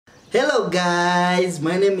Hello guys,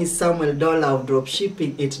 my name is Samuel Dollar of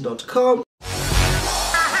DROPSHIPPING.com.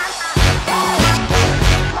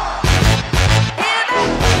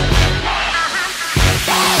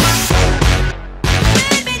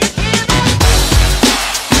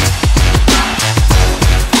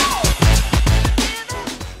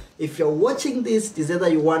 If you're watching this, it's either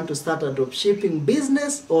you want to start a dropshipping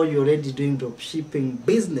business or you're already doing dropshipping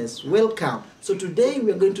business. Welcome. So today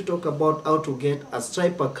we're going to talk about how to get a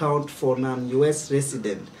Stripe account for non-US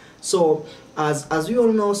resident. So as we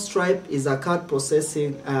all know, Stripe is a card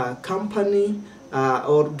processing company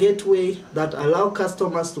or gateway that allow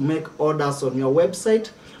customers to make orders on your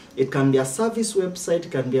website. It can be a service website,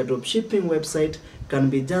 it can be a dropshipping website, can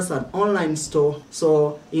be just an online store.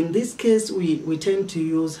 So in this case, we tend to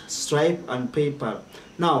use Stripe and PayPal.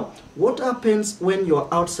 Now, what happens when you're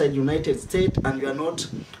outside United States and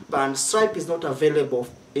and Stripe is not available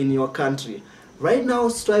in your country? Right now,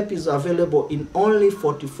 Stripe is available in only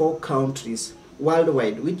 44 countries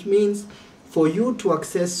worldwide, which means for you to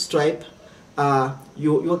access Stripe,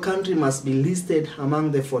 your country must be listed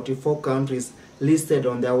among the 44 countries listed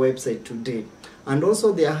on their website today. And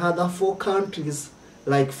also there are other 4 countries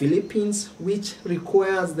like Philippines, which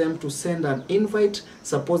requires them to send an invite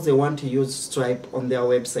suppose they want to use Stripe on their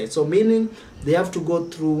website. So meaning they have to go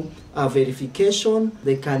through a verification.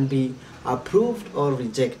 They can be approved or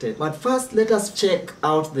rejected. But first, let us check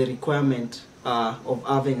out the requirement of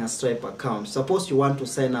having a Stripe account. Suppose you want to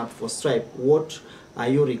sign up for Stripe, what are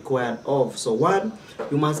you required of? So 1,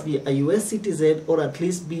 you must be a US citizen or at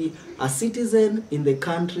least be a citizen in the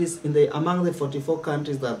countries, among the 44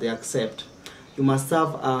 countries that they accept. You must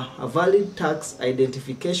have a valid tax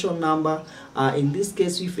identification number. In this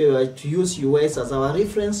case, if you are to use US as our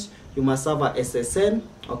reference, you must have a SSN,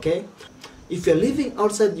 okay? If you're living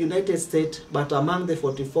outside the United States but among the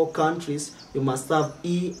 44 countries, you must have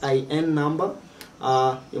EIN number,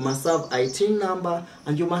 you must have IT number,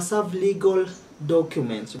 and you must have legal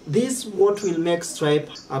documents. This what will make Stripe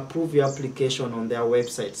approve your application on their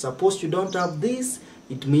website. Suppose you don't have this,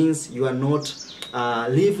 it means you are not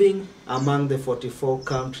living among the 44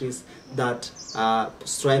 countries that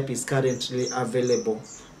Stripe is currently available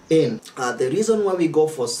in. The reason why we go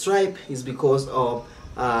for Stripe is because of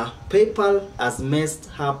PayPal has messed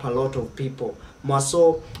up a lot of people. More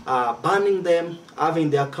so, banning them, having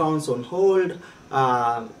their accounts on hold,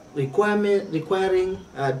 requiring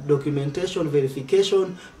documentation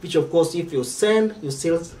verification, which of course if you send, you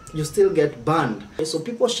still get banned. So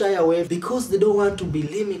people shy away because they don't want to be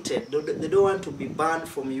limited. They don't want to be banned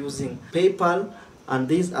from using PayPal, and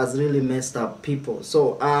this has really messed up people.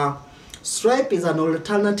 So Stripe is an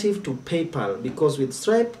alternative to PayPal because with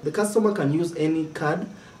Stripe the customer can use any card.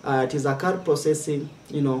 It is a card processing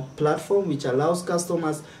platform which allows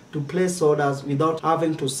customers to place orders without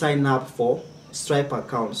having to sign up for Stripe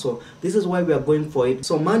account. So this is why we are going for it.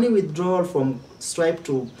 So money withdrawal from Stripe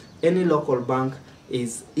to any local bank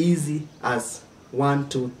is easy as 1,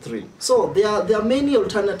 2, 3. So there are many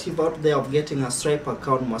alternatives out there of getting a Stripe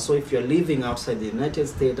account. So if you're living outside the United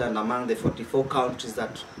States and among the 44 countries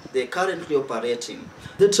that they're currently operating,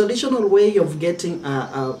 the traditional way of getting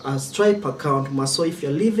a Stripe account, so if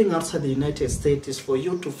you're living outside the United States, is for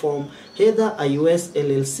you to form either a US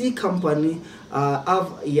LLC company,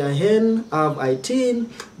 have EIN, have IT,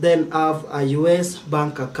 then have a US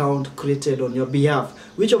bank account created on your behalf,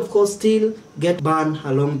 which of course still get banned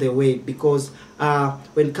along the way because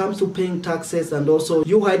when it comes to paying taxes and also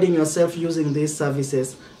you hiding yourself using these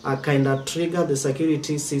services kind of trigger the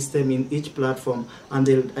security system in each platform, and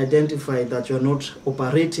they'll identify that you're not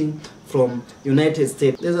operating from United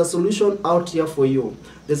States. There's a solution out here for you.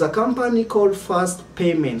 There's a company called Fast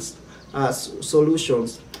Payments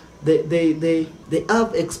Solutions. They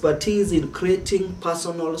have expertise in creating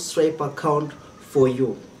personal Stripe account for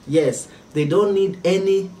you. Yes, they don't need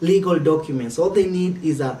any legal documents. All they need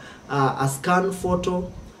is a scan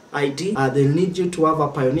photo ID. They'll need you to have a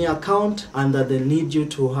Pioneer account, and they'll need you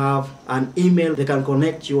to have an email they can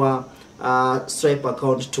connect your Stripe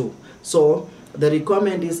account to. So the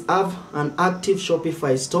requirement is have an active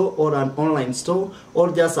Shopify store or an online store,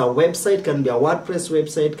 or just a website. Can be a WordPress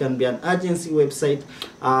website, can be an agency website.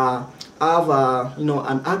 Have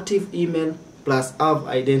an active email plus have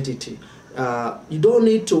identity. You don't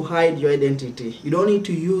need to hide your identity. You don't need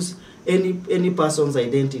to use any person's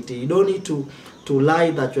identity. You don't need to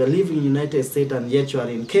lie that you are living in the United States and yet you are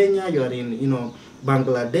in Kenya, you are in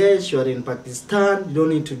Bangladesh, you are in Pakistan. You don't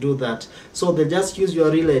need to do that. So they just use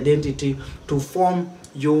your real identity to form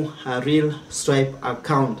you a real Stripe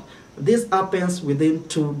account. this happens within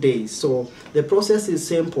 2 days. So the process is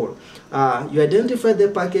simple. You identify the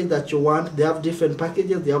package that you want. They have different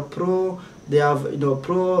packages. They have pro, they have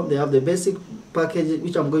pro, they have the basic package,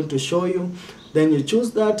 which I'm going to show you. Then you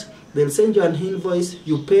choose that. They'll send you an invoice,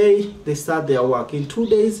 you pay, they start their work. In 2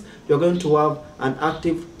 days, you're going to have an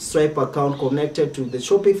active Stripe account connected to the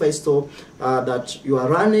Shopify store that you are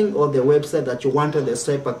running, or the website that you wanted the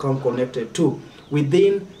Stripe account connected to,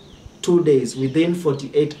 within 2 days, within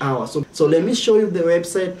 48 hours. So let me show you the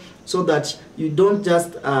website so that you don't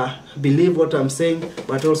just believe what I'm saying,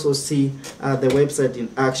 but also see the website in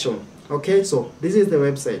action. Okay, so this is the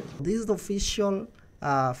website. This is the official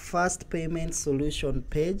fast payment solution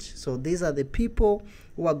page. So these are the people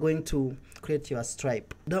who are going to create your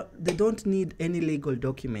Stripe. They don't need any legal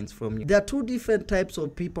documents from you. There are two different types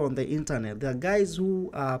of people on the internet. There are guys who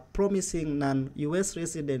are promising non-US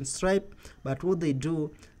resident Stripe, but what they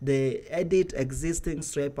do, they edit existing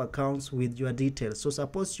Stripe accounts with your details. So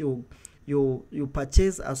suppose you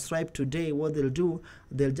purchase a Stripe today, what they'll do,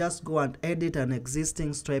 they'll just go and edit an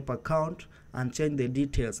existing Stripe account and change the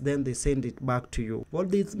details, then they send it back to you.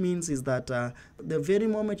 What this means is that the very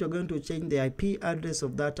moment you're going to change the IP address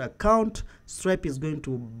of that account, Stripe is going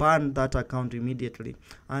to ban that account immediately,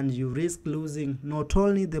 and you risk losing not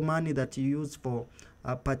only the money that you use for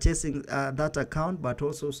purchasing that account, but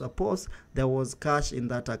also suppose there was cash in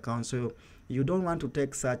that account. So you don't want to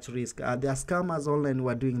take such risk. There are scammers online who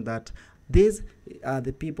are doing that. These are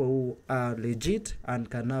the people who are legit and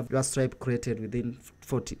can have your Stripe created within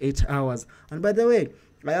 48 hours. And by the way,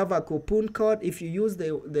 I have a coupon code. If you use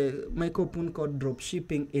my coupon code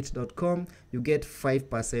dropshipping8.com, you get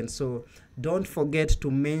 5%. So don't forget to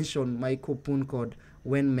mention my coupon code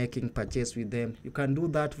when making purchase with them. You can do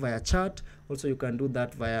that via chat. Also, you can do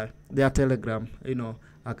that via their Telegram,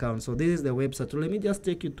 account. So this is the website. So let me just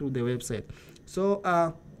take you through the website. So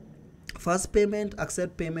fast payment,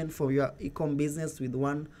 accept payment for your e-com business with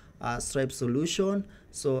one Stripe solution.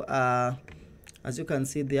 So as you can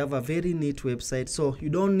see, they have a very neat website. So you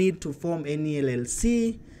don't need to form any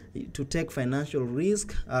LLC to take financial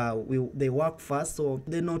risk. They work fast, so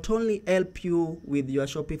they not only help you with your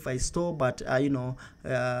Shopify store, but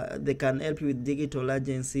they can help you with digital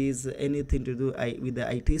agencies, anything to do with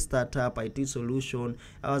the IT startup, IT solution,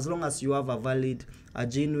 as long as you have a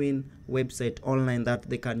genuine website online that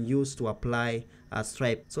they can use to apply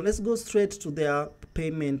Stripe. So let's go straight to their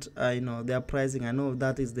payment, their pricing. I know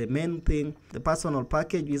that is the main thing. The personal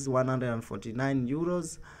package is 149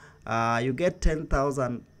 euros. You get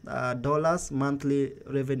 $10,000 monthly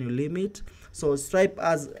revenue limit. So Stripe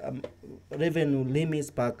has revenue limits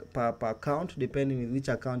per account, depending on which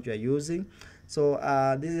account you are using. So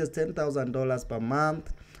this is $10,000 per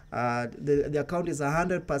month. The account is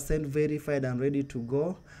 100% verified and ready to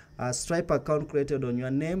go. Stripe account created on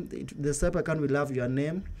your name. The Stripe account will have your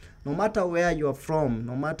name. No matter where you are from,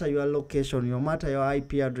 no matter your location, no matter your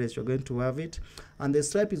IP address, you're going to have it. And the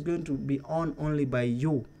Stripe is going to be on only by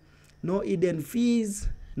you. No hidden fees,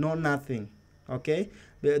 no nothing. Okay?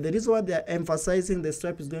 The reason why they're emphasizing the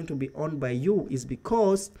Stripe is going to be owned by you is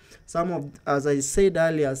because as I said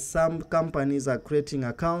earlier, some companies are creating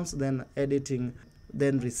accounts, then editing,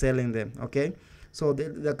 then reselling them. Okay? So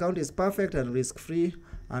the account is perfect and risk-free,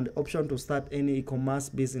 and option to start any e-commerce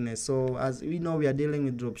business. So as we know, we are dealing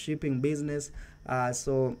with dropshipping business.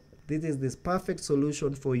 So this is this perfect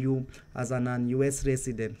solution for you as a non-US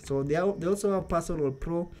resident. So they also have personal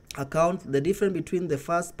pro account. The difference between the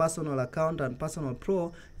first personal account and personal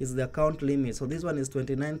pro is the account limit. So this one is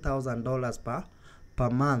 $29,000 per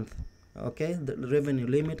month. Okay, the revenue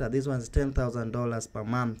limit, and this one is $10,000 per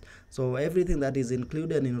month. So everything that is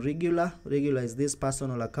included in regular is this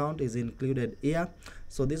personal account is included here.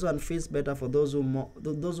 So this one fits better for those who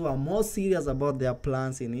are more serious about their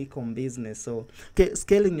plans in e-com business. So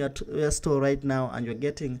scaling your store right now, and you're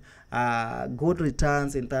getting good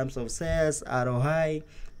returns in terms of sales, ROI,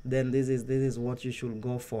 then this is what you should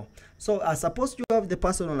go for. So suppose you have the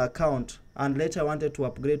personal account and later wanted to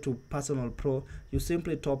upgrade to personal pro, you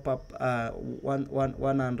simply top up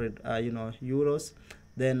 100 euros.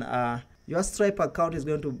 Then your Stripe account is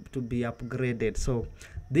going to be upgraded. So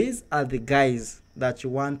these are the guys that you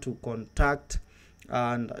want to contact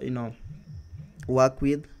and work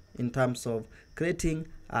with in terms of creating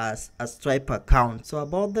a Stripe account. So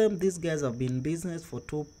about them, these guys have been in business for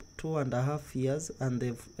 2.5 years, and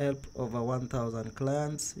they've helped over 1,000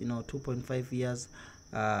 clients. 2.5 years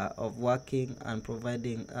of working and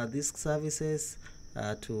providing these services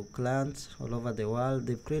to clients all over the world.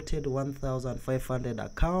 They've created 1,500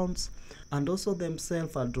 accounts, and also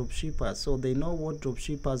themselves are dropshippers, so they know what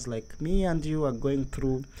dropshippers like me and you are going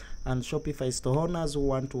through, and Shopify store owners who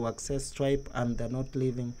want to access Stripe and they're not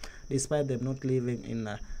living, despite them not living in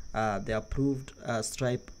the approved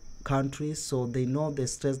Stripe countries, so they know the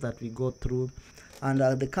stress that we go through, and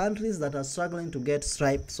the countries that are struggling to get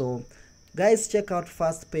Stripe. So guys, check out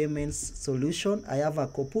Fast Payments Solution. I have a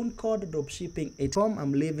coupon code dropshipping.com.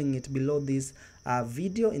 I'm leaving it below this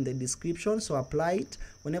video in the description, so apply it.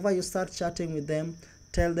 Whenever you start chatting with them,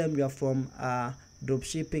 tell them you are from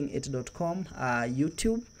dropshipping.com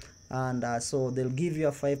YouTube, and so they'll give you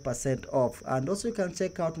a 5% off. And also you can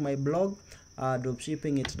check out my blog,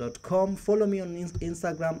 dropshippingit.com. Follow me on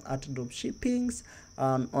Instagram at dropshippings,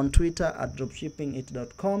 on Twitter at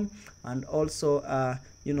dropshippingit.com, and also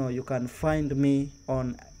you can find me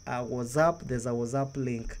on WhatsApp. There's a WhatsApp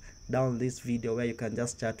link down this video where you can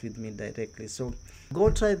just chat with me directly. So go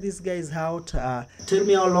try these guys out. Tell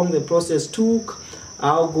me how long the process took,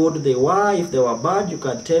 how good they were. If they were bad, you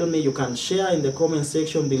can tell me. You can share in the comment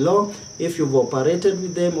section below if you've operated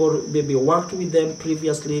with them or maybe worked with them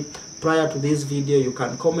previously prior to this video. You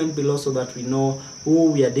can comment below so that we know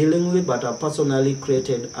who we are dealing with. But I personally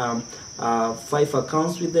created 5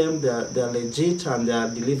 accounts with them. They're legit, and they are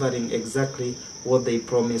delivering exactly what they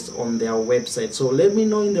promised on their website. So let me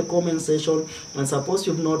know in the comment section, and suppose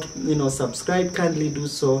you've not subscribed, kindly do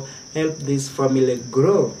so. Help this family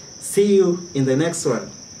grow. See you in the next one.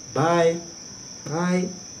 Bye.